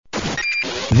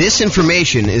This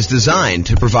information is designed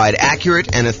to provide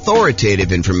accurate and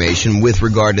authoritative information with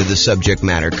regard to the subject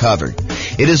matter covered.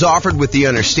 It is offered with the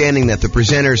understanding that the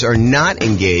presenters are not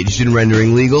engaged in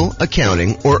rendering legal,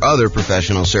 accounting, or other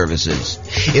professional services.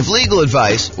 If legal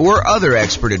advice or other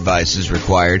expert advice is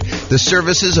required, the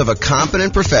services of a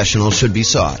competent professional should be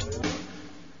sought.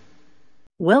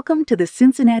 Welcome to the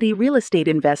Cincinnati Real Estate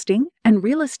Investing and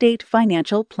Real Estate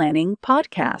Financial Planning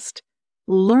Podcast.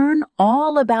 Learn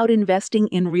all about investing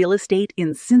in real estate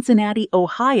in Cincinnati,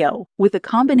 Ohio, with a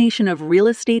combination of real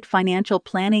estate financial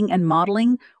planning and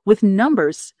modeling with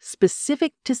numbers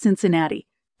specific to Cincinnati,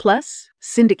 plus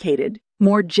syndicated,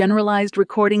 more generalized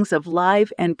recordings of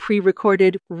live and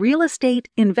pre-recorded real estate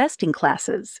investing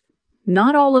classes,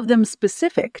 not all of them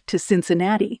specific to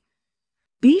Cincinnati.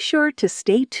 Be sure to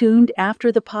stay tuned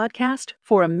after the podcast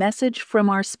for a message from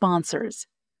our sponsors.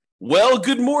 Well,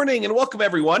 good morning and welcome,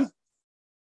 everyone.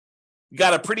 We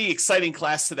got a pretty exciting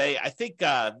class today. I think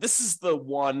this is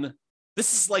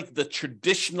like the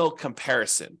traditional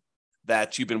comparison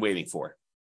that you've been waiting for.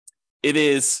 It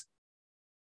is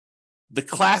the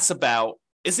class about,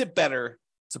 is it better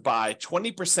to buy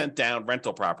 20% down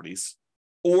rental properties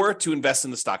or to invest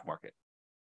in the stock market?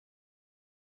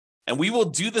 And we will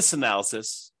do this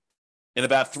analysis in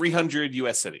about 300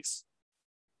 U.S. cities.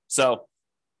 So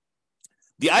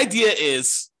the idea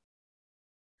is,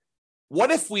 what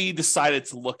if we decided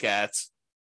to look at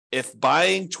if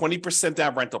buying 20%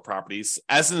 down rental properties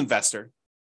as an investor,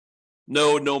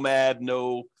 no nomad,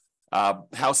 no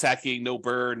house hacking, no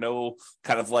BRRRR, no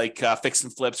kind of like fix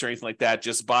and flips or anything like that,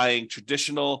 just buying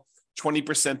traditional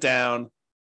 20% down,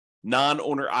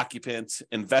 non-owner occupant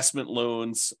investment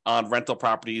loans on rental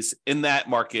properties in that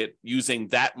market, using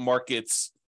that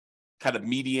market's kind of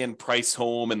median price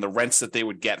home and the rents that they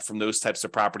would get from those types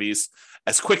of properties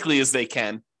as quickly as they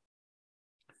can.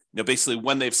 Basically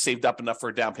when they've saved up enough for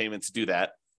a down payment to do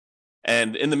that.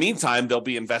 And in the meantime, they'll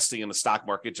be investing in the stock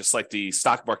market, just like the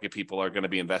stock market people are going to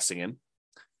be investing in.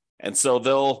 And so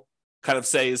they'll kind of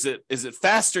say, is it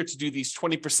faster to do these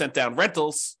 20% down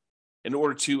rentals in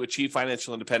order to achieve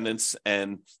financial independence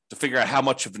and to figure out how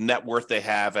much of net worth they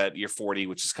have at year 40,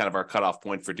 which is kind of our cutoff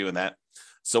point for doing that.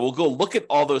 So we'll go look at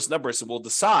all those numbers and we'll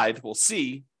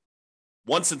see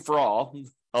once and for all,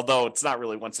 although it's not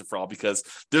really once and for all because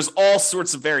there's all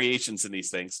sorts of variations in these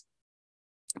things.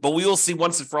 But we will see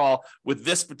once and for all with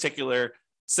this particular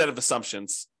set of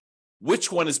assumptions, which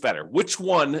one is better? Which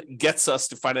one gets us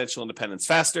to financial independence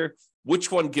faster? Which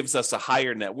one gives us a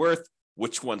higher net worth?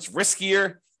 Which one's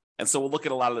riskier? And so we'll look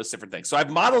at a lot of those different things. So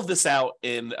I've modeled this out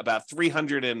in about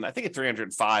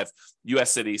 305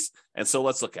 U.S. cities. And so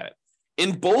let's look at it.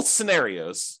 In both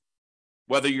scenarios,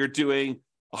 whether you're doing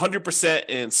 100%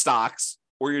 in stocks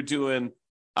or you're doing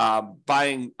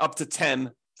buying up to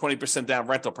 20% down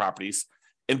rental properties,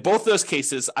 in both those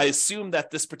cases, I assume that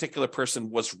this particular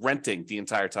person was renting the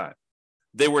entire time.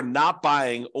 They were not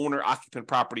buying owner-occupant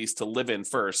properties to live in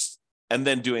first and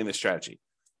then doing the strategy.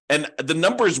 And the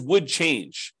numbers would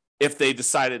change if they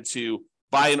decided to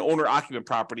buy an owner-occupant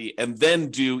property and then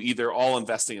do either all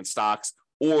investing in stocks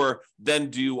or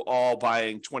then do all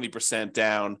buying 20%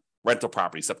 down rental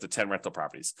properties, up to 10 rental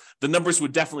properties. The numbers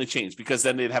would definitely change because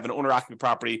then they'd have an owner-occupant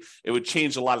property. It would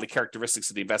change a lot of the characteristics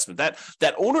of the investment.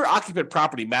 That owner-occupant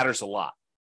property matters a lot.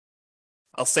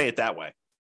 I'll say it that way.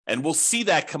 And we'll see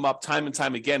that come up time and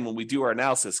time again when we do our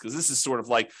analysis, because this is sort of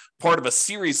like part of a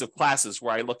series of classes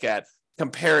where I look at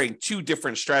comparing two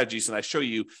different strategies and I show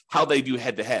you how they do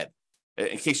head-to-head.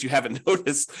 In case you haven't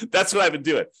noticed, that's what I've been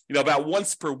doing. About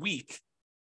once per week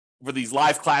for these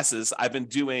live classes, I've been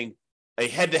doing a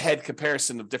head-to-head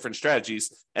comparison of different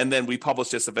strategies, and then we publish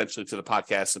this eventually to the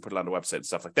podcast and put it on the website and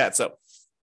stuff like that. So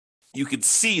you can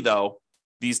see, though,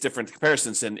 these different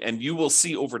comparisons, and you will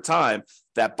see over time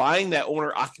that buying that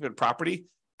owner-occupant property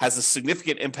has a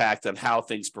significant impact on how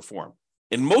things perform.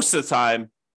 And most of the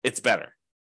time, it's better.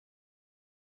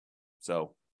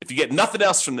 So if you get nothing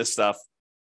else from this stuff,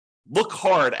 look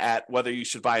hard at whether you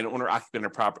should buy an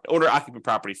owner-occupant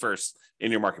property first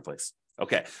in your marketplace.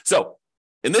 Okay, so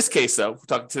in this case, though, we're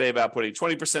talking today about putting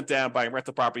 20% down, buying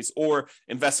rental properties, or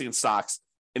investing in stocks.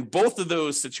 In both of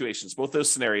those situations, both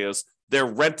those scenarios, they're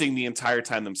renting the entire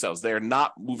time themselves. They are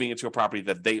not moving into a property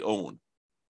that they own.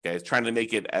 Okay, trying to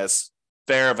make it as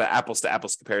fair of an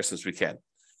apples-to-apples comparison as we can.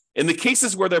 In the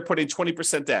cases where they're putting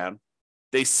 20% down,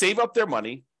 they save up their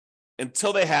money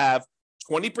until they have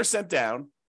 20% down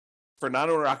for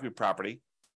non-owner occupant property,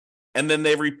 and then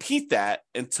they repeat that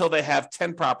until they have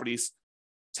 10 properties,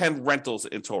 10 rentals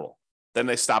in total. Then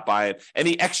they stop buying.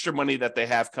 Any extra money that they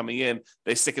have coming in,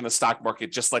 they stick in the stock market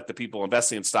just like the people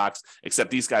investing in stocks,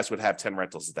 except these guys would have 10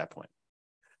 rentals at that point.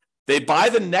 They buy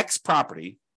the next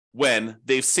property when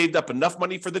they've saved up enough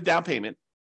money for the down payment,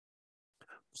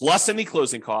 plus any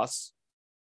closing costs,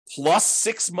 plus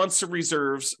 6 months of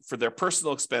reserves for their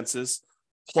personal expenses,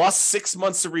 plus 6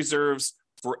 months of reserves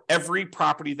for every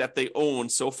property that they own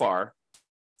so far.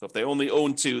 So if they only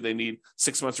own 2, they need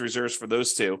 6 months of reserves for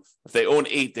those 2. If they own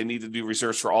 8, they need to do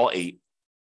reserves for all 8.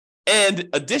 And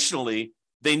additionally,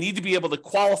 they need to be able to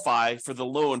qualify for the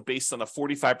loan based on a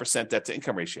 45% debt to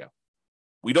income ratio.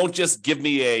 We don't just give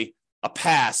me a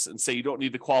pass and say you don't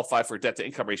need to qualify for a debt to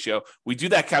income ratio. We do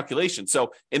that calculation.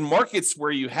 So in markets where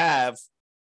you have,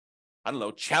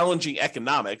 challenging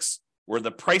economics, where the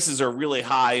prices are really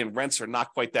high and rents are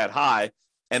not quite that high,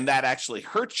 and that actually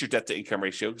hurts your debt to income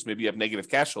ratio because maybe you have negative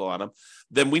cash flow on them,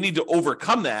 then we need to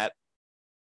overcome that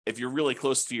if you're really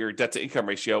close to your debt to income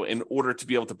ratio in order to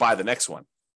be able to buy the next one.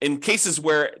 In cases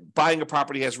where buying a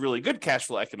property has really good cash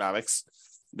flow economics,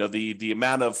 the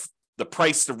amount of the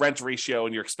price to rent ratio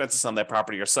and your expenses on that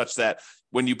property are such that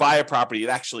when you buy a property, it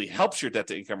actually helps your debt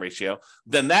to income ratio,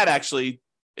 then that actually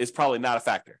is probably not a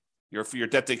factor. Your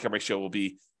debt to income ratio will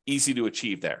be easy to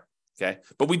achieve there. Okay.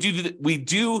 But we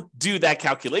do that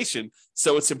calculation.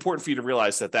 So it's important for you to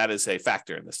realize that is a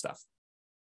factor in this stuff.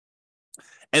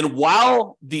 And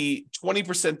while the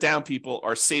 20% down people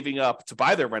are saving up to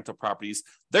buy their rental properties,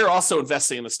 they're also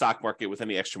investing in the stock market with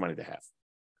any extra money they have.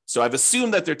 So I've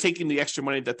assumed that they're taking the extra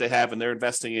money that they have and they're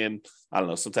investing in,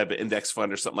 some type of index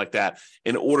fund or something like that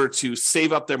in order to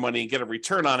save up their money and get a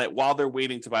return on it while they're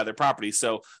waiting to buy their property.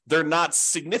 So they're not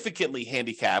significantly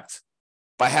handicapped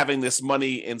by having this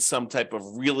money in some type of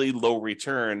really low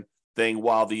return thing,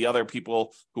 while the other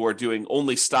people who are doing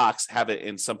only stocks have it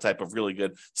in some type of really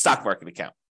good stock market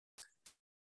account.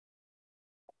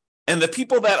 And the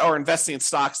people that are investing in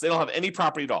stocks, they don't have any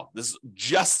property at all. This is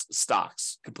just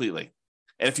stocks completely.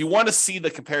 And if you want to see the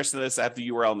comparison of this, I have the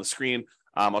URL on the screen.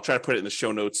 I'll try to put it in the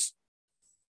show notes.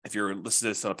 If you're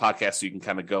listening to this on a podcast, so you can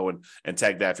kind of go and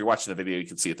tag that. If you're watching the video, you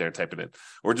can see it there and type it in.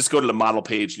 Or just go to the model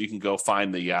page and you can go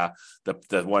find the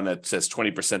one that says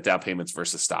 20% down payments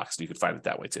versus stocks. And you can find it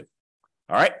that way too.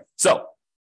 All right. So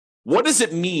what does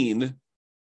it mean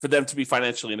for them to be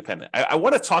financially independent? I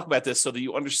want to talk about this so that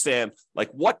you understand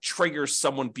what triggers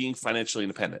someone being financially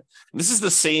independent. And this is the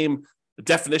same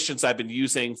definitions I've been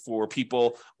using for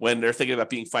people when they're thinking about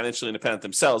being financially independent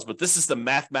themselves, but this is the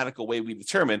mathematical way we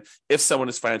determine if someone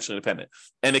is financially independent.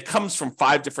 And it comes from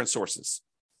 5 different sources.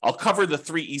 I'll cover the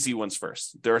 3 easy ones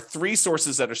first. There are 3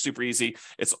 sources that are super easy.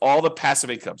 It's all the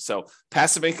passive income. So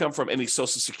passive income from any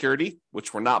Social Security,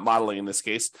 which we're not modeling in this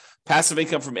case. Passive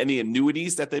income from any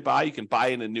annuities that they buy. You can buy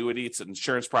an annuity. It's an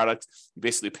insurance product. You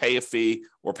basically pay a fee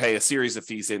or pay a series of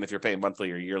fees in if you're paying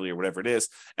monthly or yearly or whatever it is.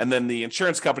 And then the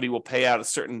insurance company will pay out a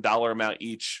certain dollar amount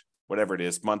each, whatever it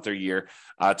is, month or year,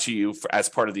 to you as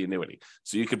part of the annuity.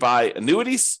 So you could buy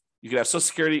annuities. You could have Social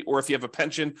Security, or if you have a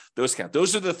pension, those count.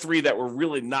 Those are the 3 that we're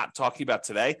really not talking about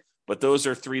today, but those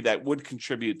are 3 that would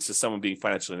contribute to someone being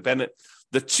financially independent.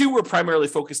 The 2 we're primarily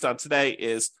focused on today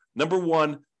is, number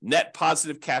 1, net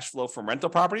positive cash flow from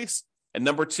rental properties, and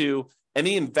number 2,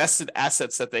 any invested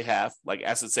assets that they have, like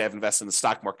assets they have invested in the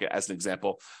stock market, as an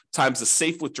example, times the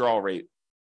safe withdrawal rate.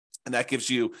 And that gives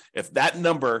you, if that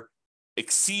number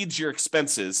exceeds your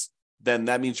expenses, then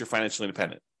that means you're financially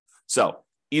independent. So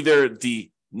either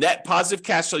the net positive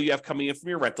cash flow you have coming in from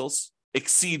your rentals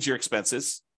exceeds your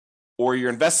expenses, or your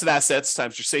invested assets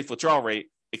times your safe withdrawal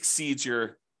rate exceeds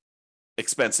your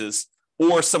expenses,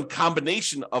 or some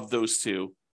combination of those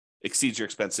 2 exceeds your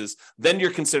expenses, then you're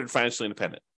considered financially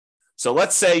independent. So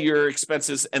let's say your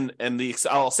expenses,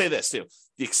 I'll say this too,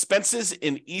 the expenses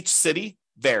in each city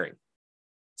vary.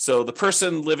 So the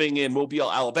person living in Mobile,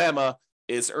 Alabama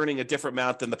is earning a different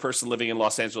amount than the person living in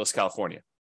Los Angeles, California,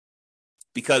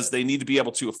 because they need to be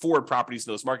able to afford properties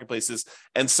in those marketplaces.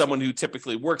 And someone who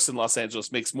typically works in Los Angeles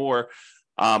makes more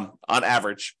on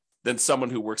average than someone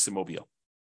who works in Mobile.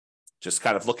 Just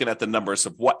kind of looking at the numbers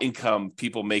of what income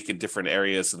people make in different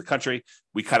areas of the country,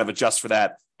 we kind of adjust for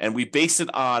that. And we base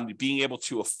it on being able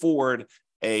to afford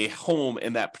a home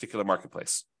in that particular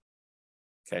marketplace.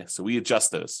 Okay, so we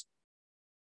adjust those.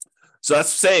 So that's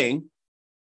saying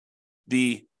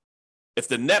if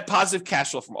the net positive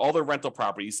cash flow from all their rental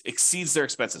properties exceeds their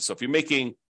expenses. So if you're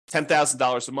making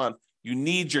 $10,000 a month, you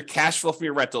need your cash flow from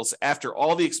your rentals after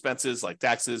all the expenses like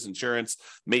taxes, insurance,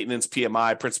 maintenance,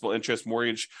 PMI, principal, interest,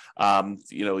 mortgage,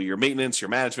 your maintenance, your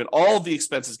management, all of the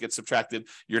expenses get subtracted.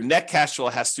 Your net cash flow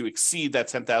has to exceed that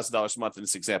 $10,000 a month in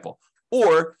this example.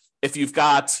 Or if you've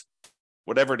got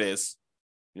whatever it is,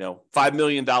 $5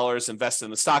 million invested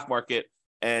in the stock market,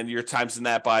 and you're timesing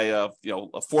that by a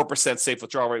 4% safe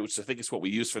withdrawal rate, which I think is what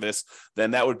we use for this,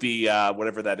 then that would be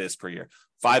whatever that is per year.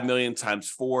 $5 million times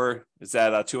 4 is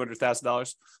that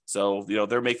 $200,000. So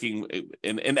they're making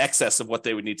in excess of what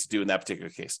they would need to do in that particular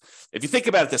case. If you think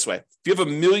about it this way, if you have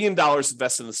 $1 million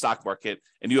invested in the stock market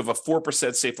and you have a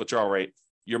 4% safe withdrawal rate,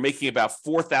 you're making about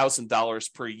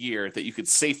 $4,000 per year that you could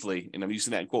safely, and I'm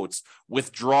using that in quotes,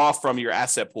 withdraw from your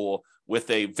asset pool with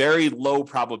a very low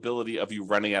probability of you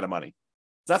running out of money.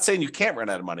 It's not saying you can't run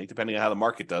out of money, depending on how the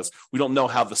market does. We don't know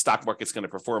how the stock market's going to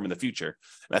perform in the future.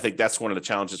 And I think that's one of the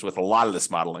challenges with a lot of this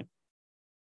modeling.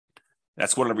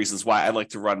 That's one of the reasons why I like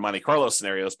to run Monte Carlo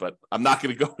scenarios, but I'm not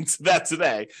going to go into that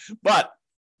today. But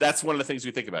that's one of the things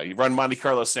we think about. You run Monte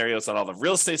Carlo scenarios on all the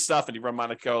real estate stuff, and you run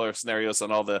Monte Carlo scenarios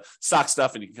on all the stock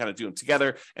stuff, and you can kind of do them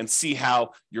together and see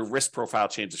how your risk profile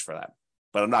changes for that.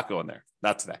 But I'm not going there,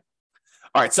 not today.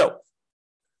 All right, so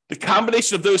the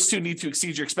combination of those two need to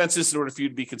exceed your expenses in order for you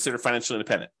to be considered financially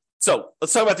independent. So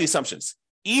let's talk about the assumptions.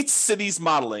 Each city's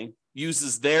modeling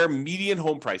uses their median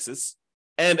home prices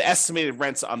and estimated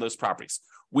rents on those properties.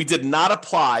 We did not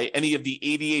apply any of the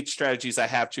 88 strategies I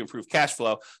have to improve cash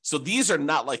flow. So these are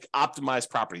not like optimized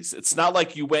properties. It's not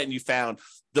like you went and you found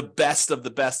the best of the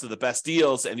best of the best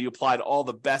deals and you applied all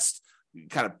the best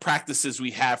kind of practices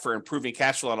we have for improving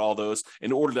cash flow on all those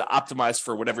in order to optimize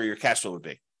for whatever your cash flow would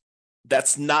be.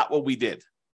 That's not what we did.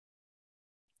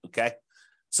 Okay.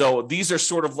 So these are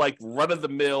sort of like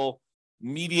run-of-the-mill,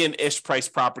 median-ish price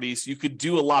properties. You could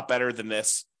do a lot better than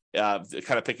this, kind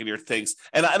of picking your things.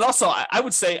 And also, I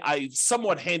would say I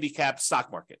somewhat handicap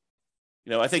stock market.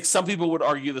 I think some people would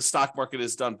argue the stock market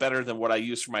has done better than what I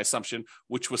used for my assumption,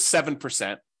 which was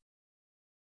 7%.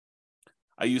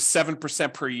 I use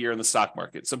 7% per year in the stock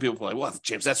market. Some people are like, well,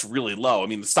 James, that's really low. I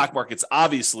mean, the stock market's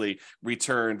obviously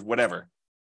returned whatever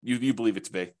you believe it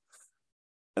to be.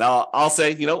 And I'll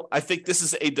say, I think this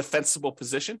is a defensible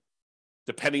position,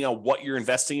 depending on what you're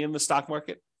investing in the stock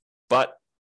market. But,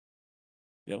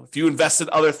 if you invest in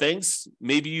other things,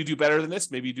 maybe you do better than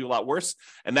this, maybe you do a lot worse.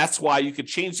 And that's why you could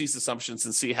change these assumptions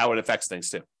and see how it affects things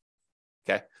too.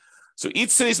 Okay. So each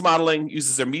city's modeling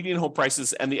uses their median home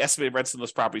prices and the estimated rents in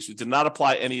those properties. We did not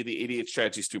apply any of the 88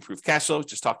 strategies to improve cash flow.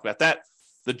 Just talked about that.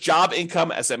 The job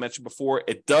income, as I mentioned before,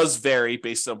 it does vary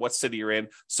based on what city you're in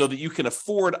so that you can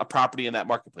afford a property in that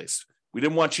marketplace. We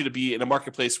didn't want you to be in a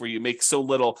marketplace where you make so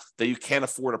little that you can't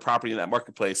afford a property in that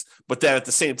marketplace. But then at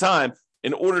the same time,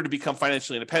 in order to become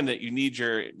financially independent, you need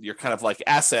your kind of like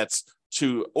assets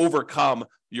to overcome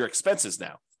your expenses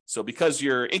now. So because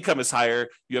your income is higher,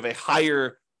 you have a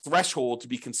higher threshold to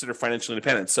be considered financially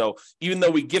independent. So even though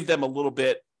we give them a little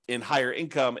bit in higher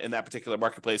income in that particular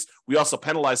marketplace, we also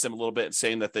penalize them a little bit in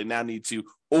saying that they now need to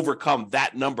overcome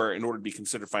that number in order to be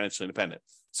considered financially independent.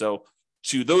 So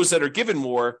to those that are given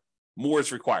more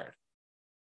is required.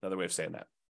 Another way of saying that.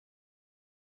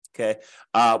 Okay.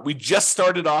 We just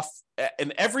started off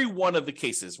in every one of the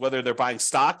cases, whether they're buying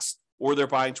stocks or they're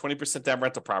buying 20% down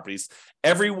rental properties,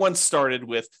 everyone started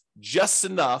with just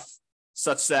enough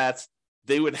such that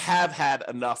they would have had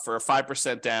enough for a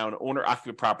 5% down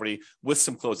owner-occupant property with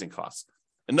some closing costs.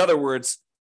 In other words,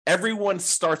 everyone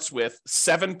starts with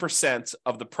 7%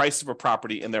 of the price of a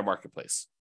property in their marketplace.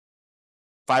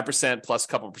 5% plus a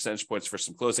couple of percentage points for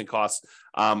some closing costs.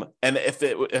 And if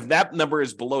that number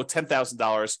is below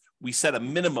 $10,000, we set a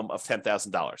minimum of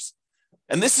 $10,000.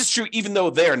 And this is true even though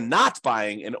they're not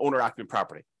buying an owner-occupant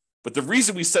property. But the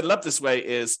reason we set it up this way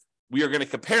is we are going to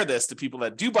compare this to people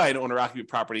that do buy an owner-occupant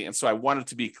property. And so I wanted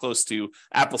to be close to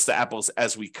apples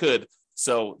as we could.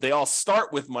 So they all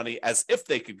start with money as if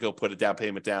they could go put a down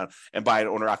payment down and buy an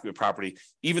owner-occupant property,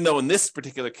 even though in this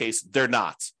particular case, they're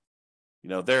not.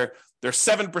 They're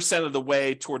 7% of the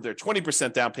way toward their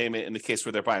 20% down payment in the case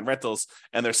where they're buying rentals,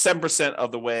 and they're 7%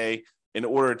 of the way in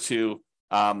order to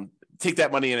take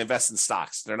that money and invest in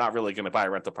stocks. They're not really going to buy a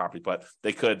rental property, but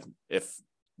they could if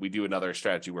we do another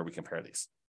strategy where we compare these.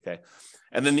 Okay.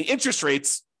 And then the interest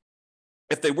rates,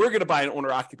 if they were going to buy an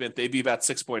owner occupant, they'd be about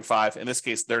 6.5. In this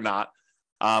case, they're not.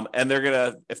 And they're going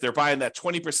to, if they're buying that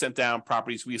 20% down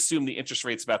properties, we assume the interest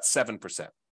rate's about 7%.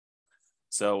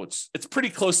 So it's pretty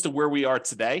close to where we are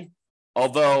today,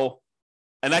 although,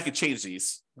 and I could change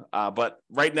these, but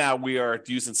right now we are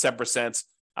using 7%.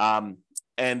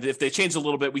 And if they change a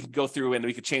little bit, we can go through and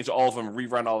we could change all of them and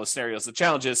rerun all the scenarios. The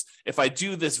challenge is if I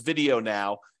do this video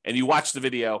now and you watch the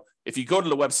video, if you go to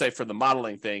the website for the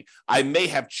modeling thing, I may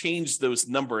have changed those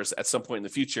numbers at some point in the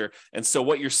future. And so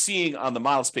what you're seeing on the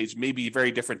models page may be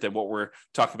very different than what we're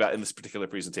talking about in this particular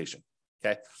presentation.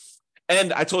 Okay.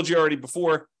 And I told you already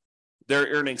before, they're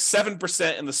earning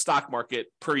 7% in the stock market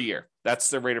per year. That's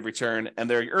their rate of return. And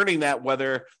they're earning that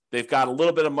whether they've got a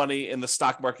little bit of money in the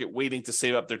stock market waiting to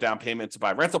save up their down payment to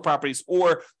buy rental properties,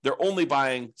 or they're only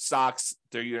buying stocks,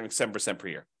 they're earning 7% per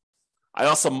year. I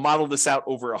also modeled this out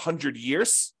over 100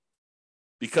 years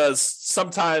because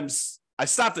sometimes I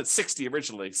stopped at 60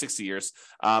 originally, 60 years.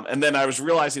 And then I was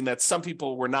realizing that some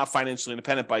people were not financially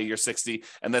independent by year 60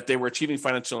 and that they were achieving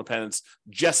financial independence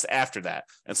just after that.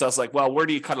 And so I was like, well, where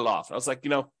do you cut it off? I was like,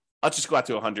 I'll just go out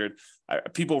to 100.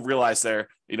 People realize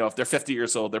if they're 50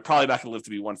 years old, they're probably not going to live to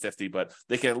be 150, but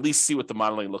they can at least see what the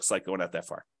modeling looks like going out that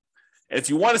far. And if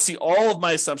you want to see all of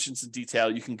my assumptions in detail,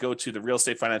 you can go to the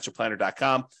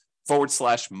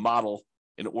realestatefinancialplanner.com/model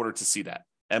in order to see that.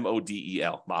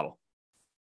 MODEL, model.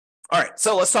 All right,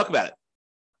 so let's talk about it.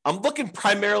 I'm looking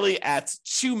primarily at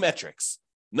two metrics.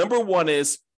 Number one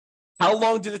is how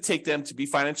long did it take them to be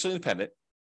financially independent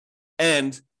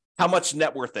and how much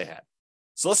net worth they had.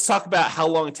 So let's talk about how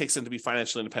long it takes them to be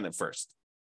financially independent first.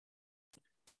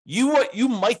 You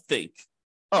might think,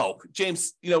 oh,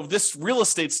 James, this real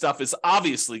estate stuff is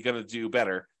obviously going to do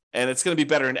better and it's going to be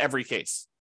better in every case.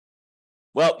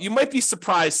 Well, you might be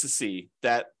surprised to see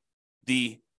that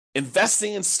the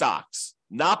investing in stocks,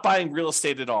 not buying real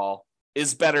estate at all,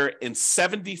 is better in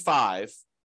 75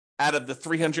 out of the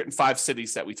 305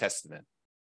 cities that we tested in.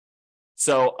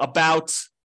 So about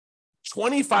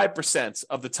 25%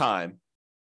 of the time,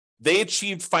 they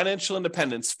achieved financial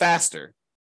independence faster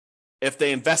if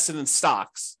they invested in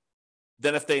stocks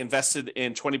than if they invested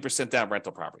in 20% down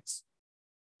rental properties.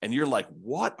 And you're like,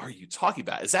 what are you talking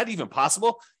about? Is that even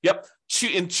possible? Yep.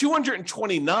 In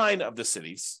 229 of the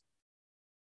cities,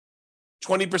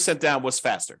 20% down was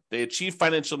faster. They achieved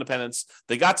financial independence.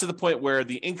 They got to the point where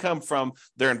the income from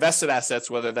their invested assets,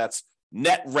 whether that's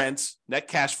net rent, net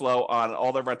cash flow on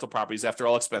all their rental properties after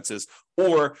all expenses,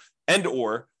 or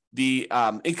the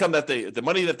income the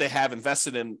money that they have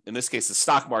invested in this case, the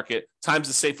stock market, times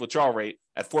the safe withdrawal rate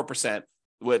at 4%,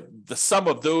 with the sum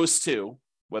of those two,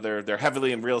 whether they're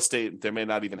heavily in real estate, they may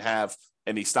not even have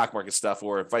any stock market stuff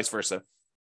or vice versa.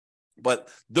 But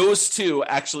those two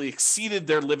actually exceeded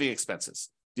their living expenses,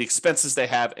 the expenses they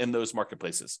have in those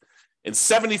marketplaces. In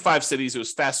 75 cities, it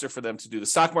was faster for them to do the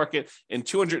stock market. In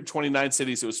 229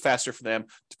 cities, it was faster for them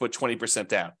to put 20%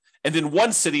 down. And in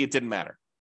one city, it didn't matter.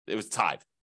 It was tied.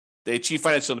 They achieved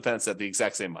financial independence at the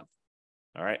exact same month.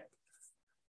 All right.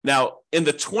 Now, in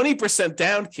the 20%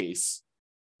 down case,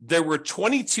 there were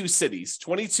 22 cities,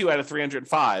 22 out of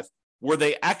 305, where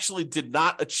they actually did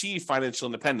not achieve financial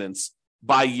independence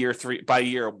by year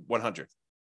 100.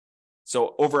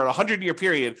 So over a 100-year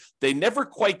period, they never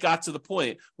quite got to the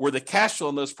point where the cash flow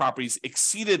in those properties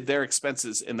exceeded their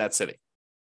expenses in that city,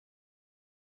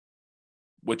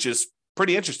 which is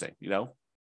pretty interesting, Now,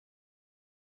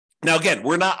 again,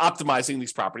 we're not optimizing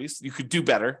these properties. You could do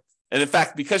better. And in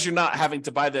fact, because you're not having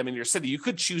to buy them in your city, you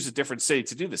could choose a different city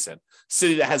to do this in,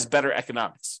 city that has better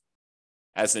economics,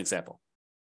 as an example.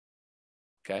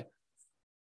 Okay.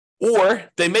 Or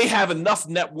they may have enough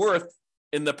net worth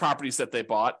in the properties that they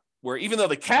bought, where even though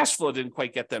the cash flow didn't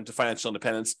quite get them to financial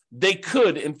independence, they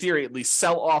could, in theory, at least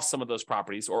sell off some of those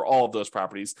properties or all of those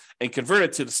properties and convert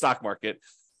it to the stock market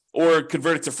or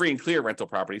convert it to free and clear rental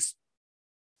properties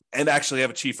and actually have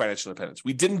achieved financial independence.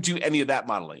 We didn't do any of that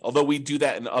modeling, although we do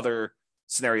that in other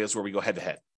scenarios where we go head to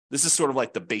head. This is sort of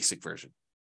like the basic version.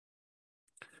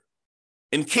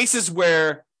 In cases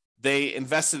where they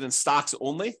invested in stocks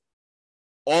only,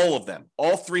 all of them,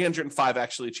 all 305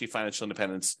 actually achieved financial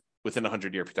independence within a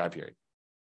 100-year time period.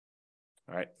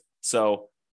 All right. So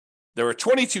there were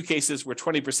 22 cases where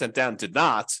 20% down did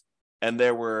not, and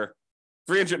there were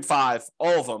 305,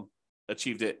 all of them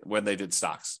achieved it when they did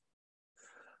stocks.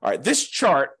 All right. This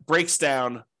chart breaks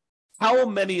down how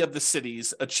many of the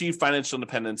cities achieved financial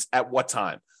independence at what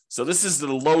time. So this is the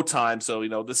low time. So,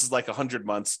 this is like 100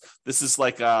 months. This is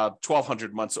like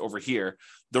 1,200 months over here.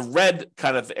 The red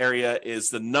kind of area is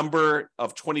the number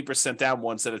of 20% down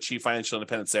ones that achieve financial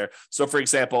independence there. So, for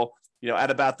example, at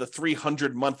about the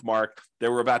 300-month mark,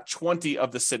 there were about 20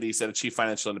 of the cities that achieved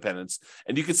financial independence.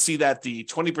 And you can see that the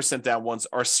 20% down ones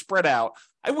are spread out,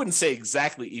 I wouldn't say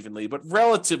exactly evenly, but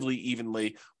relatively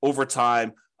evenly over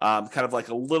time. Kind of like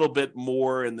a little bit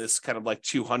more in this kind of like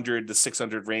 200 to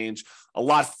 600 range, a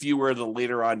lot fewer the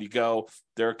later on you go.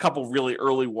 There are a couple really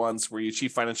early ones where you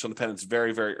achieve financial independence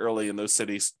very, very early in those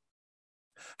cities.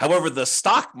 However, the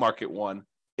stock market one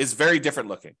is very different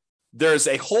looking. There's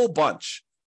a whole bunch,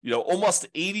 almost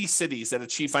 80 cities that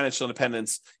achieve financial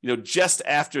independence, just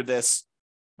after this,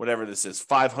 whatever this is,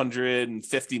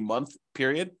 550 month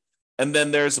period. And then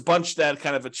there's a bunch that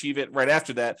kind of achieve it right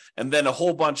after that. And then a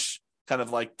whole bunch kind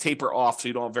of like taper off, so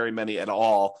you don't have very many at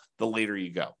all the later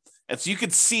you go. And so you can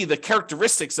see the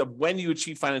characteristics of when you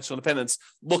achieve financial independence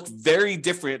look very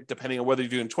different depending on whether you're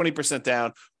doing 20%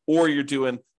 down or you're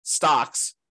doing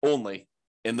stocks only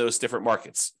in those different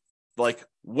markets. like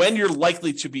when you're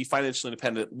likely to be financially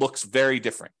independent looks very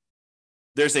different.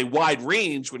 There's a wide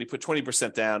range when you put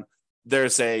 20% down.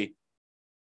 There's a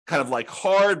kind of like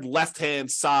hard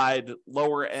left-hand side,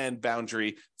 lower end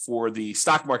boundary for the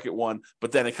stock market one,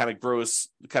 but then it kind of grows,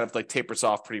 kind of like tapers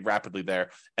off pretty rapidly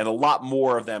there. And a lot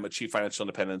more of them achieve financial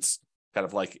independence kind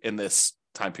of like in this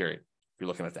time period, if you're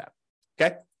looking at that.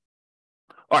 Okay.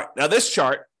 All right. Now this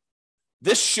chart,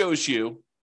 this shows you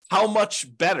how much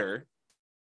better,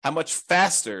 how much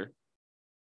faster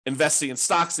investing in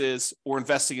stocks is, or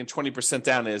investing in 20%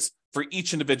 down is for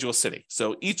each individual city.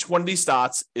 So each one of these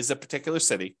dots is a particular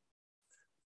city.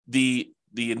 The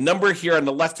number here on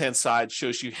the left-hand side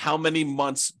shows you how many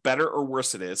months better or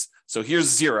worse it is. So here's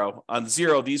 0. On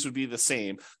 0, these would be the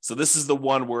same. So this is the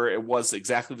one where it was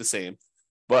exactly the same.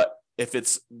 But if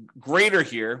it's greater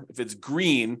here, if it's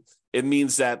green, it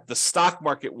means that the stock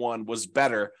market one was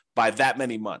better by that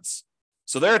many months.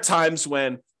 So there are times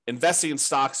when investing in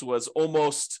stocks was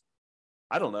almost,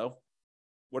 I don't know,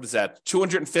 what is that,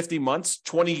 250 months,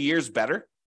 20 years better.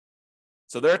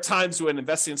 So there are times when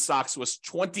investing in stocks was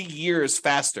 20 years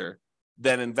faster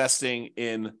than investing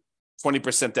in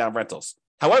 20% down rentals.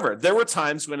 However, there were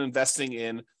times when investing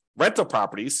in rental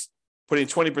properties, putting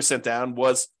 20% down,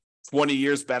 was 20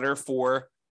 years better for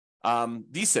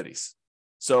these cities.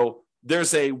 So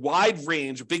there's a wide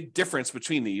range, a big difference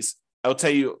between these. I'll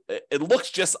tell you, it looks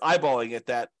just eyeballing it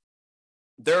that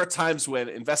there are times when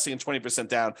investing in 20%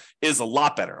 down is a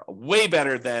lot better, way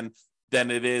better than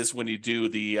it is when you do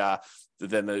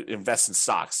than invest in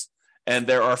stocks. And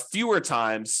there are fewer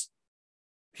times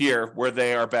here where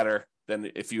they are better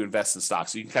than if you invest in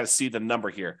stocks. So you can kind of see the number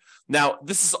here. Now,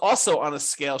 this is also on a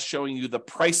scale showing you the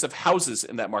price of houses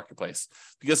in that marketplace,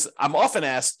 because I'm often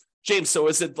asked, James, so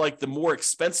is it like the more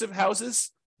expensive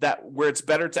houses that where it's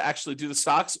better to actually do the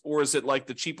stocks, or is it like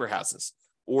the cheaper houses,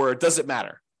 or does it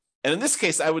matter? And in this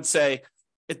case, I would say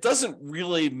it doesn't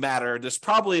really matter. There's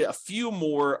probably a few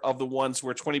more of the ones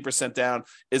where 20% down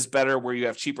is better, where you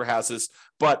have cheaper houses,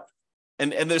 but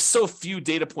and there's so few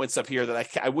data points up here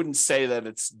that I wouldn't say that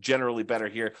it's generally better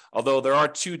here. Although there are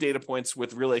 2 data points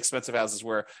with really expensive houses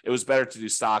where it was better to do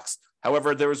stocks.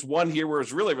 However, there was one here where it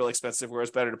was really, really expensive, where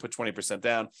it's better to put 20%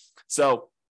 down. So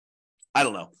I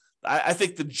don't know. I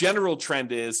think the general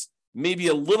trend is maybe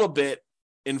a little bit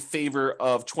in favor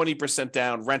of 20%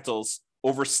 down rentals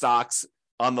over stocks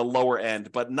on the lower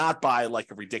end, but not by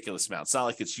like a ridiculous amount. It's not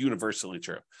like it's universally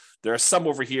true. There are some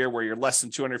over here where you're less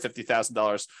than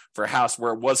 $250,000 for a house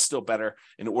where it was still better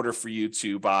in order for you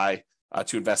to buy,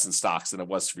 to invest in stocks than it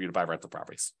was for you to buy rental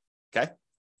properties. Okay.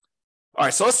 All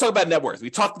right. So let's talk about net worth.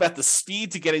 We talked about the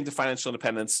speed to getting to financial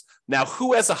independence. Now,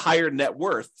 who has a higher net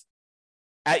worth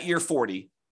at year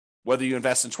 40, whether you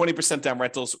invest in 20% down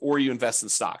rentals or you invest in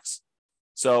stocks?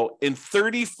 So in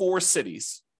 34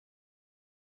 cities,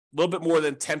 a little bit more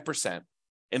than 10%.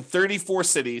 In 34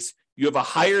 cities, you have a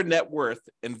higher net worth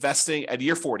investing at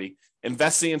year 40,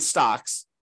 investing in stocks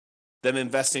than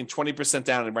investing 20%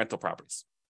 down in rental properties.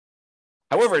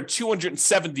 However, in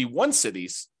 271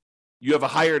 cities, you have a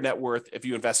higher net worth if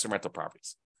you invest in rental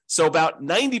properties. So about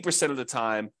 90% of the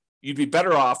time, you'd be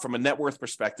better off from a net worth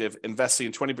perspective investing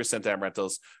in 20% down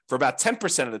rentals. For about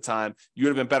 10% of the time, you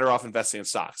would have been better off investing in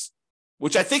stocks,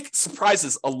 which I think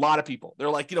surprises a lot of people. They're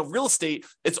like, real estate,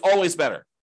 it's always better.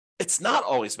 It's not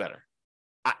always better.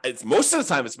 It's most of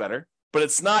the time it's better, but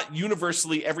it's not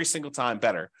universally every single time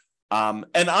better. And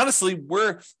honestly,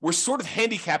 we're sort of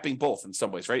handicapping both in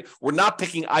some ways, right? We're not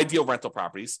picking ideal rental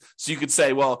properties. So you could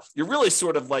say, well, you're really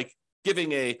sort of like giving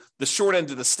the short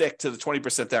end of the stick to the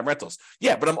 20% down rentals.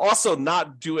 Yeah, but I'm also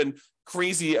not doing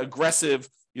crazy aggressive,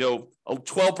 a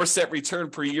 12% return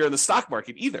per year in the stock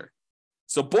market either.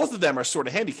 So both of them are sort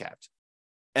of handicapped.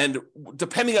 And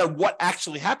depending on what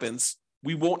actually happens,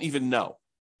 we won't even know.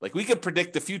 Like we could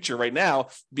predict the future right now,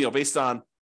 based on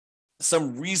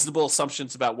some reasonable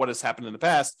assumptions about what has happened in the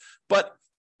past. But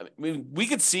I mean, we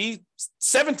could see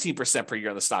 17% per year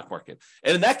on the stock market.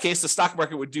 And in that case, the stock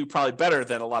market would do probably better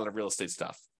than a lot of real estate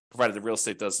stuff, provided the real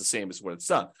estate does the same as what it's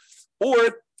done. Or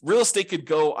real estate could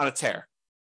go on a tear.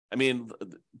 I mean,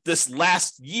 this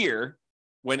last year,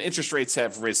 when interest rates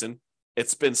have risen,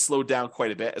 it's been slowed down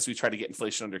quite a bit as we try to get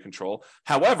inflation under control.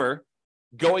 However,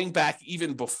 going back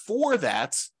even before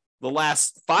that, the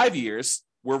last 5 years,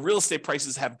 where real estate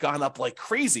prices have gone up like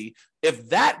crazy, if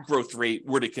that growth rate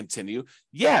were to continue,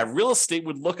 yeah, real estate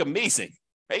would look amazing.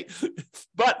 right?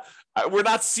 But we're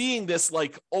not seeing this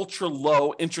like ultra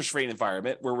low interest rate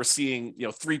environment where we're seeing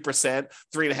 3%,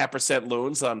 3.5%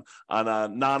 loans on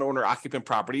non-owner occupant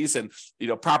properties, and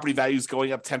property values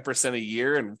going up 10% a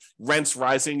year and rents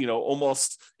rising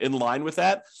almost in line with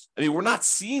that. I mean, we're not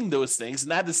seeing those things,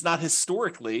 and that is not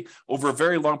historically over a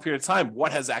very long period of time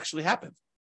what has actually happened.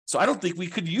 So I don't think we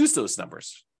could use those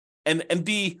numbers and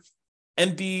be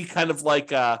kind of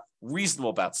like reasonable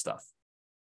about stuff,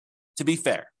 to be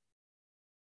fair.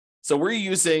 So we're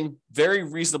using very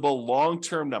reasonable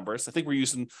long-term numbers. I think we're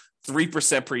using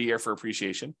 3% per year for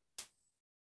appreciation.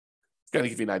 Got to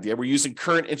give you an idea. We're using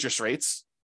current interest rates,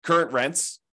 current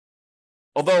rents.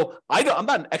 Although I'm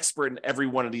not an expert in every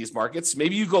one of these markets.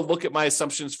 Maybe you go look at my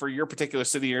assumptions for your particular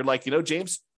city. And you're like,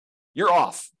 James, you're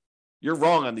off. You're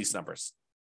wrong on these numbers.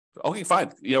 Okay,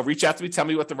 fine. Reach out to me. Tell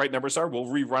me what the right numbers are. We'll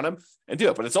rerun them and do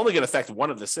it. But it's only going to affect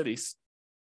one of the cities.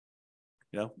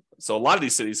 So a lot of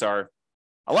these cities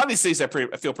I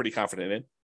feel pretty confident in.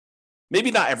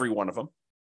 Maybe not every one of them.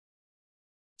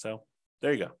 So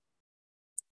there you go.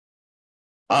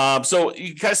 So you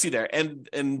can kind of see there,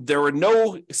 and there were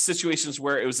no situations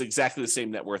where it was exactly the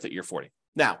same net worth at year 40.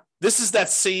 Now, this is that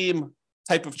same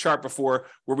type of chart before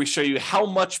where we show you how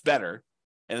much better,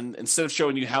 and instead of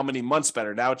showing you how many months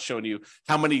better, now it's showing you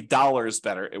how many dollars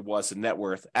better it was in net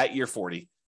worth at year 40,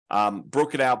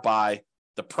 broken out by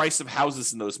the price of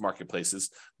houses in those marketplaces.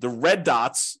 The red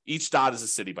dots, each dot is a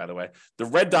city, by the way. The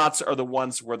red dots are the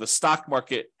ones where the stock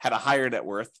market had a higher net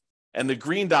worth, and the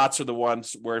green dots are the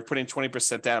ones where putting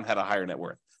 20% down had a higher net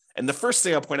worth. And the first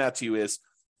thing I'll point out to you is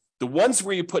the ones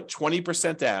where you put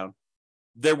 20% down,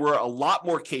 there were a lot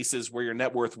more cases where your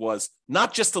net worth was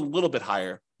not just a little bit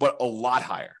higher, but a lot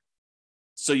higher.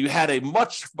 So you had a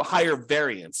much higher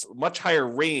variance, much higher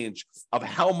range of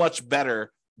how much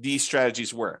better these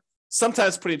strategies were.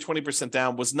 Sometimes putting 20%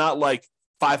 down was not like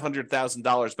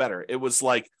 $500,000 better. It was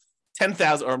like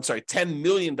 $10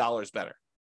 million better.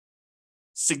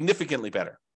 Significantly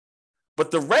better.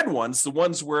 But the red ones, the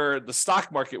ones where the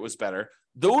stock market was better,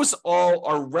 those all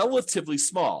are relatively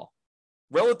small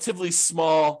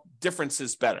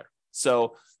differences better.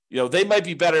 So, they might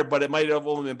be better, but it might have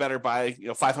only been better by,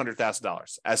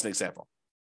 $500,000 as an example.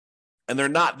 And there are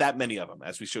not that many of them,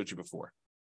 as we showed you before.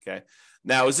 Okay.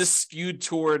 Now, is this skewed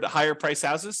toward higher price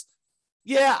houses?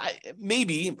 Yeah,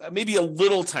 maybe a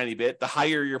little tiny bit. The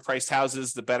higher your priced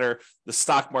houses, the better the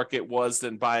stock market was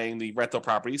than buying the rental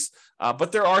properties.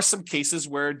 But there are some cases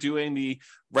where doing the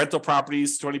rental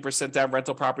properties, 20% down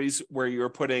rental properties, where you're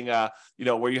putting,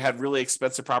 where you had really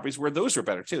expensive properties, where those were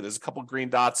better too. There's a couple green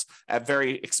dots at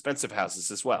very expensive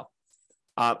houses as well.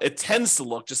 It tends to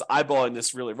look, just eyeballing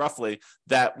this really roughly,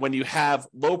 that when you have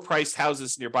low-priced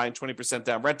houses and you're buying 20%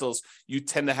 down rentals, you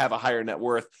tend to have a higher net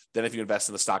worth than if you invest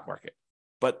in the stock market.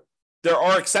 But there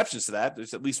are exceptions to that.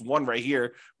 There's at least one right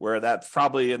here where that's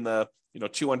probably in the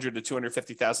 $200,000 to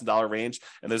 $250,000 range,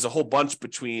 and there's a whole bunch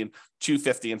between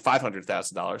 $250,000 and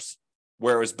 $500,000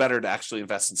 where it was better to actually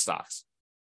invest in stocks.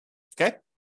 Okay.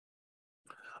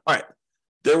 All right.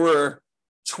 There were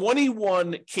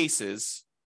 21 cases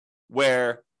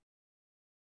where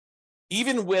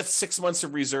even with 6 months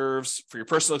of reserves for your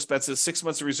personal expenses, 6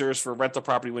 months of reserves for a rental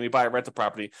property when you buy a rental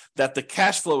property, that the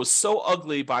cash flow is so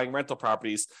ugly buying rental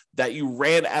properties that you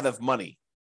ran out of money.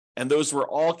 And those were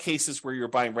all cases where you were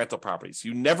buying rental properties.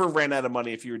 You never ran out of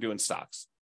money if you were doing stocks.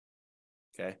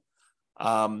 Okay.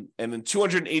 And in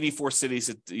 284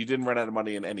 cities, you didn't run out of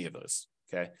money in any of those.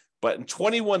 Okay. But in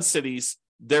 21 cities,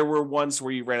 there were ones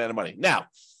where you ran out of money. Now,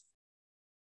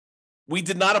 we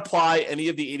did not apply any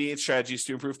of the 88 strategies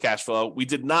to improve cash flow. We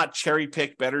did not cherry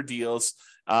pick better deals.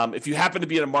 If you happen to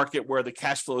be in a market where the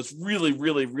cash flow is really,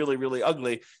 really, really, really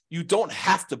ugly, you don't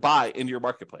have to buy into your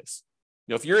marketplace.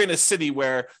 If you're in a city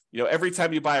where, every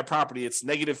time you buy a property, it's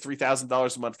negative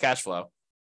 $3,000 a month cash flow,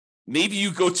 maybe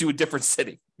you go to a different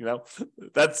city.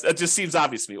 That just seems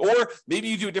obvious to me. Or maybe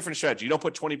you do a different strategy. You don't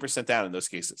put 20% down in those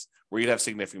cases where you'd have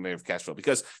significant negative cash flow,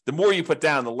 because the more you put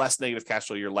down, the less negative cash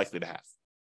flow you're likely to have.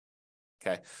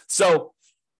 Okay, so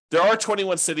there are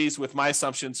 21 cities with my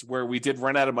assumptions where we did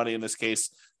run out of money in this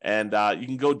case, and you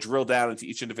can go drill down into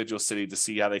each individual city to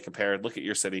see how they compare. Look at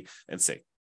your city and see.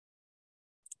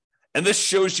 And this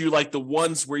shows you like the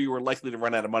ones where you were likely to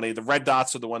run out of money. The red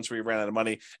dots are the ones where you ran out of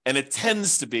money, and it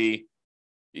tends to be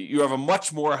you have a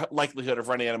much more likelihood of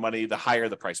running out of money the higher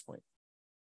the price point.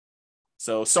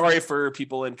 So sorry for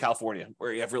people in California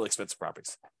where you have really expensive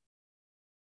properties.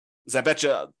 Because I bet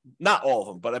you, not all of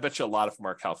them, but I bet you a lot of them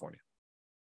are California.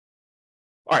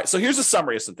 All right, so here's a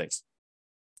summary of some things.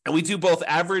 And we do both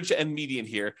average and median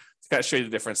here to kind of show you the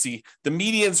difference. See, the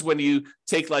medians, when you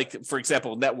take, like, for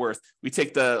example, net worth, we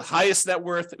take the highest net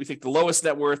worth, we take the lowest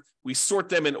net worth, we sort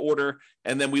them in order,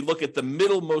 and then we look at the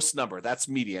middlemost number. That's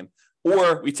median.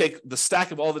 Or we take the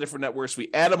stack of all the different net worths, we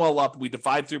add them all up, we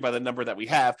divide through by the number that we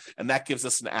have, and that gives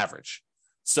us an average.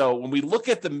 So when we look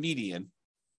at the median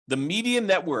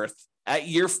net worth at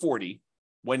year 40,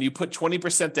 when you put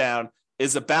 20% down,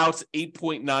 is about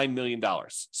 $8.9 million.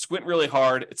 Squint really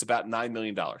hard, it's about $9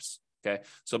 million. Okay,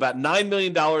 so about $9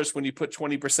 million when you put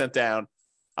 20% down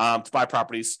to buy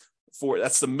properties.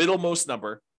 That's the middlemost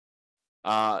number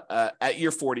at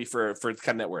year 40 for kind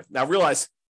of net worth. Now realize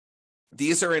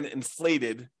these are in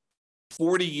inflated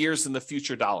 40 years in the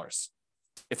future dollars.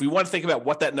 If we want to think about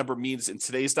what that number means in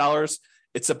today's dollars,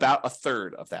 it's about a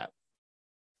third of that.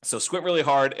 So squint really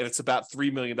hard, and it's about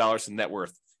 $3 million in net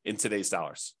worth in today's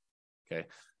dollars. Okay.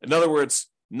 In other words,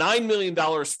 $9 million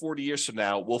 40 years from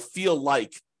now will feel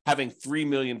like having $3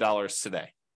 million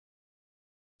today.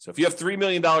 So if you have $3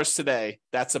 million today,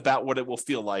 that's about what it will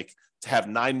feel like to have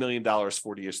 $9 million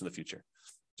 40 years in the future,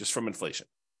 just from inflation.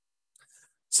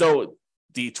 So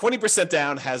the 20%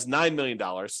 down has $9 million,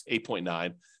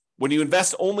 8.9. When you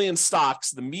invest only in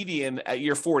stocks, the median at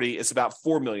year 40 is about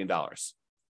 $4 million.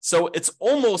 So it's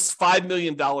almost $5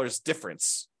 million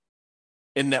difference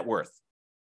in net worth.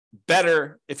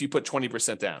 Better if you put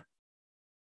 20% down.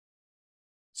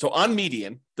 So on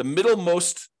median, the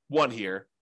middlemost one here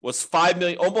was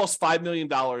almost $5 million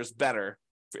better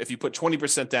if you put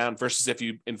 20% down versus if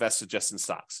you invested just in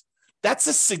stocks. That's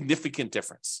a significant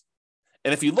difference.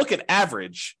 And if you look at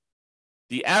average,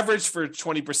 the average for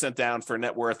 20% down for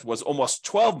net worth was almost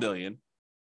 12 million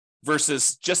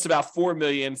versus just about 4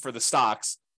 million for the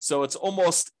stocks. So it's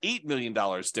almost $8 million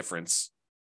difference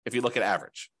if you look at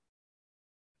average.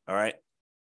 All right.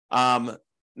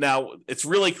 Now, it's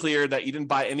really clear that you didn't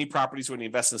buy any properties when you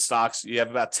invest in stocks. You have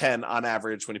about 10 on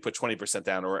average when you put 20%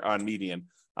 down, or on median,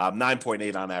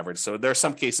 9.8 on average. So there are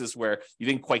some cases where you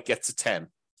didn't quite get to 10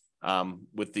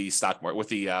 with the stock market, with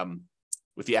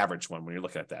the average one when you're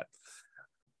looking at that.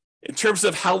 In terms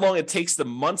of how long it takes, the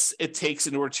months it takes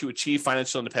in order to achieve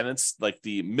financial independence, like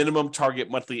the minimum target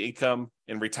monthly income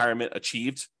in retirement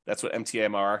achieved, that's what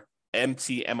MTMIR,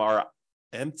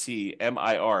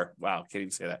 wow, can't even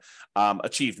say that,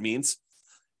 achieved means.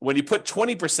 When you put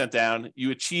 20% down, you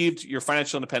achieved your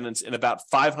financial independence in about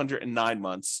 509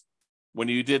 months. When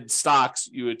you did stocks,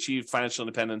 you achieved financial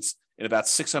independence in about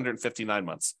 659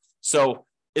 months. So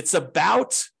it's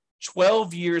about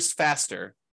 12 years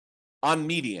faster on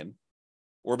median,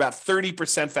 or about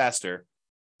 30% faster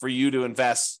for you to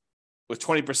invest with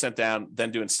 20% down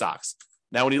than doing stocks.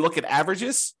 Now, when you look at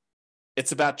averages,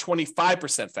 it's about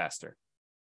 25% faster.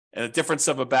 And a difference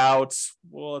of about,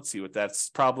 well, let's see what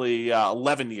that's, probably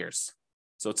 11 years.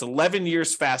 So it's 11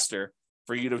 years faster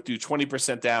for you to do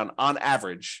 20% down on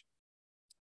average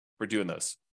for doing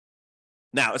those.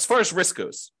 Now, as far as risk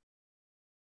goes,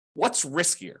 what's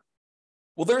riskier?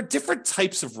 Well, there are different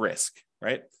types of risk,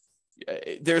 right?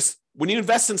 When you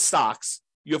invest in stocks,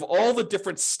 you have all the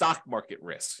different stock market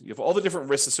risks. You have all the different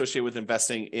risks associated with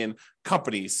investing in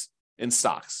companies in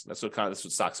stocks. That's what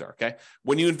stocks are, okay?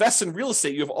 When you invest in real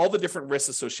estate, you have all the different risks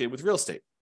associated with real estate.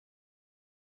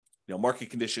 You know, market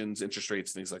conditions, interest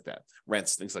rates, things like that,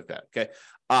 rents, things like that, okay?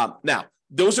 Now,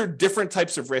 those are different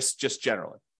types of risks just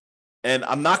generally. And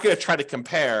I'm not going to try to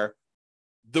compare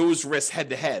those risks head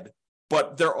to head,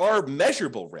 but there are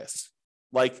measurable risks.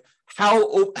 Like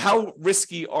how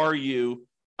risky are you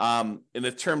in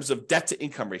the terms of debt to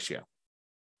income ratio?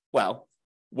 Well,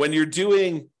 when you're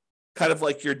doing kind of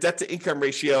like your debt to income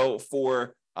ratio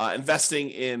for investing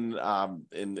in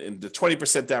the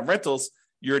 20% down rentals,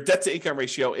 your debt to income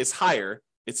ratio is higher.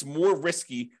 It's more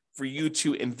risky for you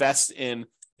to invest in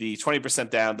the 20%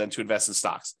 down than to invest in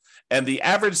stocks. And the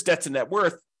average debt to net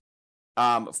worth,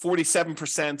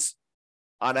 47%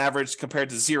 on average compared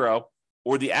to zero,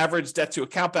 or the average debt to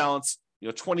account balance,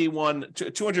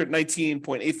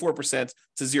 219.84%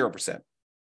 to 0%.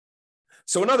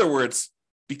 So in other words,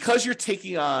 because you're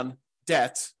taking on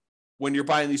debt when you're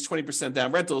buying these 20%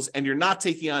 down rentals, and you're not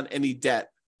taking on any debt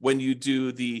when you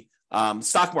do the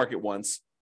stock market ones,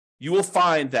 you will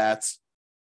find that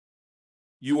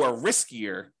you are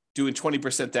riskier doing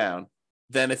 20% down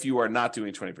than if you are not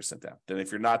doing 20% down, than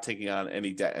if you're not taking on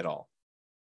any debt at all.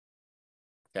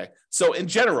 Okay, so in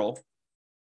general,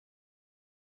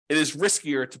 it is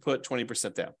riskier to put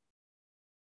 20% down.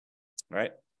 All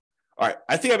right.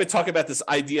 I think I've been talking about this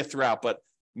idea throughout, but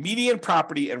median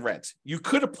property and rent. You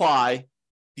could apply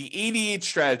the 88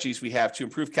 strategies we have to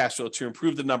improve cash flow, to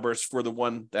improve the numbers for the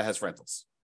one that has rentals.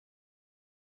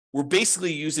 we're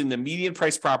basically using the median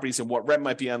price properties and what rent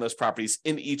might be on those properties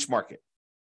in each market.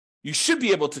 You should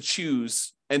be able to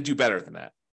choose and do better than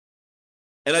that.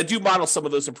 And I do model some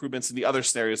of those improvements in the other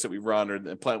scenarios that we run or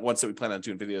the ones that we plan on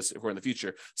doing videos if we're in the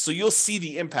future. So you'll see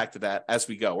the impact of that as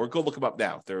we go, or go look them up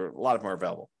now. There are a lot of them are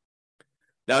available.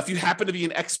 Now, if you happen to be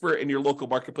an expert in your local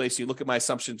marketplace, you look at my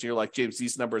assumptions and you're like, James,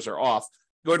 these numbers are off,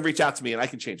 go ahead and reach out to me and I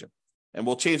can change them. And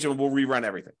we'll change them and we'll rerun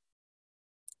everything.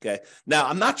 Okay. Now,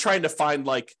 I'm not trying to find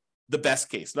like the best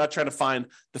case. I'm not trying to find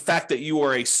the fact that you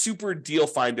are a super deal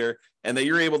finder and that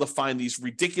you're able to find these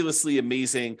ridiculously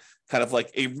amazing, kind of like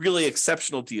a really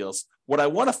exceptional deals. What I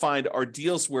want to find are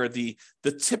deals where the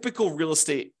typical real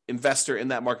estate investor in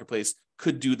that marketplace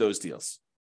could do those deals.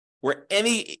 Where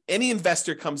any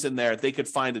investor comes in there, they could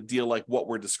find a deal like what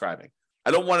we're describing.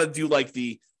 I don't want to do like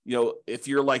if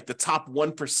you're like the top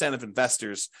 1% of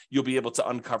investors, you'll be able to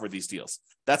uncover these deals.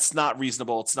 That's not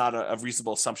reasonable. It's not a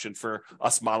reasonable assumption for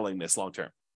us modeling this long term.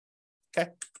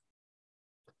 Okay.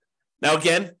 Now,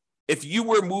 again, if you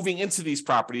were moving into these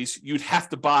properties, you'd have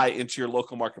to buy into your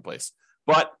local marketplace.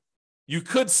 But you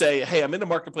could say, hey, I'm in a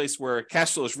marketplace where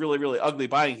cash flow is really, really ugly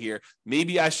buying here.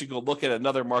 Maybe I should go look at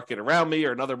another market around me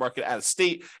or another market out of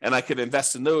state, and I could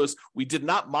invest in those. We did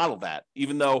not model that,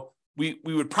 even though we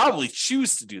would probably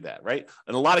choose to do that, right?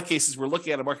 In a lot of cases, we're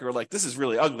looking at a market, we're like, this is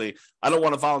really ugly. I don't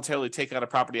want to voluntarily take on a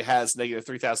property that has negative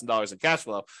 $3,000 in cash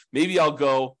flow. Maybe I'll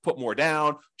go put more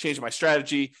down, change my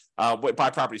strategy,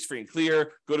 buy properties free and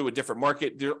clear, go to a different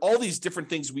market. There are all these different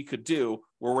things we could do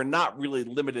where we're not really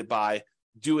limited by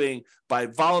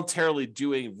voluntarily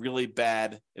doing really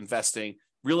bad investing,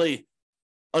 really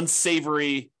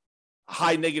unsavory,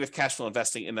 high negative cash flow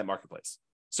investing in that marketplace.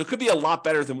 So it could be a lot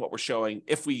better than what we're showing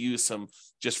if we use some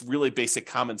just really basic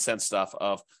common sense stuff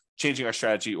of changing our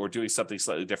strategy or doing something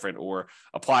slightly different or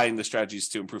applying the strategies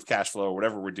to improve cash flow or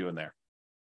whatever we're doing there.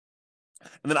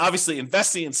 And then obviously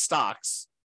investing in stocks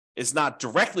is not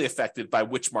directly affected by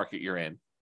which market you're in.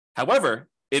 However,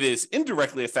 it is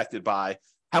indirectly affected by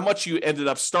how much you ended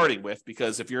up starting with,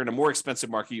 because if you're in a more expensive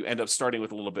market, you end up starting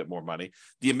with a little bit more money.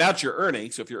 The amount you're earning,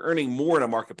 so if you're earning more in a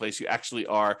marketplace, you actually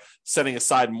are setting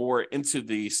aside more into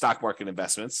the stock market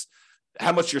investments,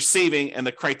 how much you're saving, and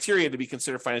the criteria to be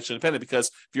considered financially independent, because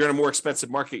if you're in a more expensive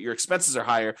market, your expenses are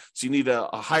higher, so you need a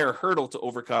higher hurdle to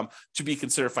overcome to be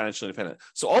considered financially independent.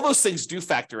 So all those things do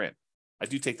factor in. I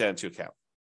do take that into account.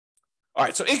 All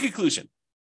right, so in conclusion,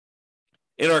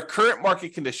 in our current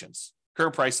market conditions,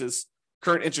 current prices,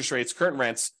 current interest rates, current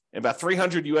rents in about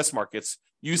 300 U.S. markets,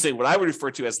 using what I would refer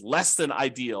to as less than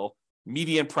ideal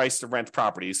median price to rent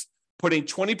properties, putting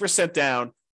 20%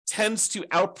 down tends to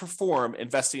outperform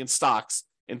investing in stocks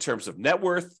in terms of net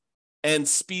worth and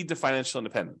speed to financial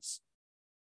independence.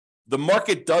 The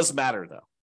market does matter, though.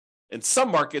 In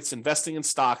some markets, investing in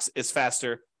stocks is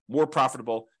faster, more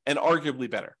profitable, and arguably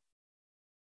better.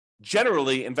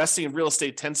 Generally, investing in real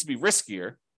estate tends to be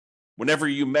riskier whenever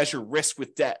you measure risk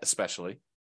with debt, especially.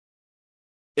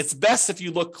 It's best if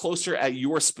you look closer at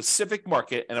your specific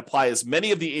market and apply as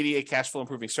many of the 88 cash flow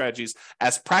improving strategies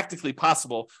as practically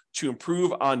possible to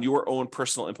improve on your own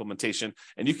personal implementation.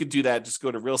 And you can do that. Just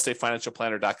go to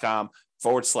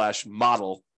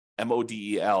realestatefinancialplanner.com/model,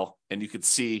 MODEL, and you can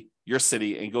see your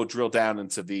city and go drill down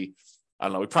into we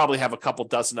probably have a couple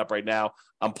dozen up right now.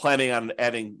 I'm planning on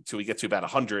adding till we get to about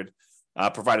 100.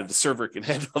 Provided the server can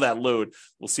handle that load.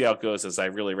 We'll see how it goes as I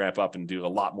really ramp up and do a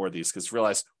lot more of these, because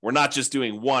realize we're not just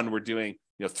doing one, we're doing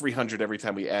 300 every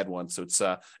time we add one. So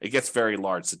it gets very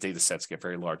large. The data sets get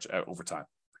very large over time.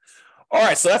 All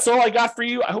right, so that's all I got for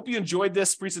you. I hope you enjoyed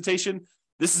this presentation.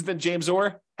 This has been James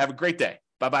Orr. Have a great day.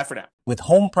 Bye-bye for now. With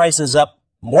home prices up,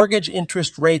 mortgage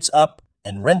interest rates up,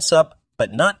 and rents up,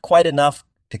 but not quite enough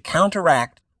to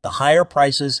counteract the higher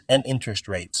prices and interest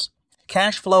rates.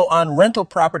 Cash flow on rental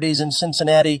properties in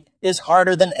Cincinnati is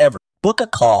harder than ever. Book a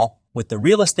call with the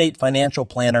Real Estate Financial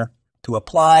Planner to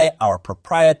apply our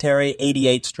proprietary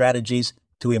 88 strategies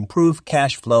to improve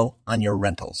cash flow on your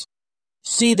rentals.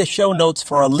 See the show notes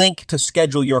for a link to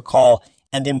schedule your call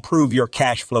and improve your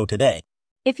cash flow today.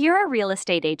 If you're a real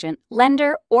estate agent,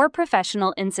 lender, or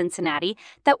professional in Cincinnati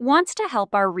that wants to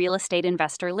help our real estate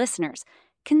investor listeners,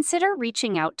 consider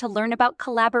reaching out to learn about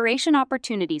collaboration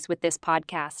opportunities with this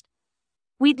podcast.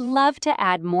 We'd love to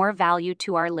add more value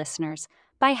to our listeners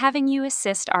by having you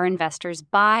assist our investors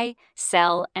buy,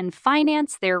 sell, and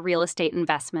finance their real estate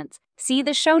investments. See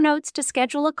the show notes to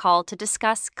schedule a call to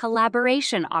discuss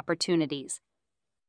collaboration opportunities.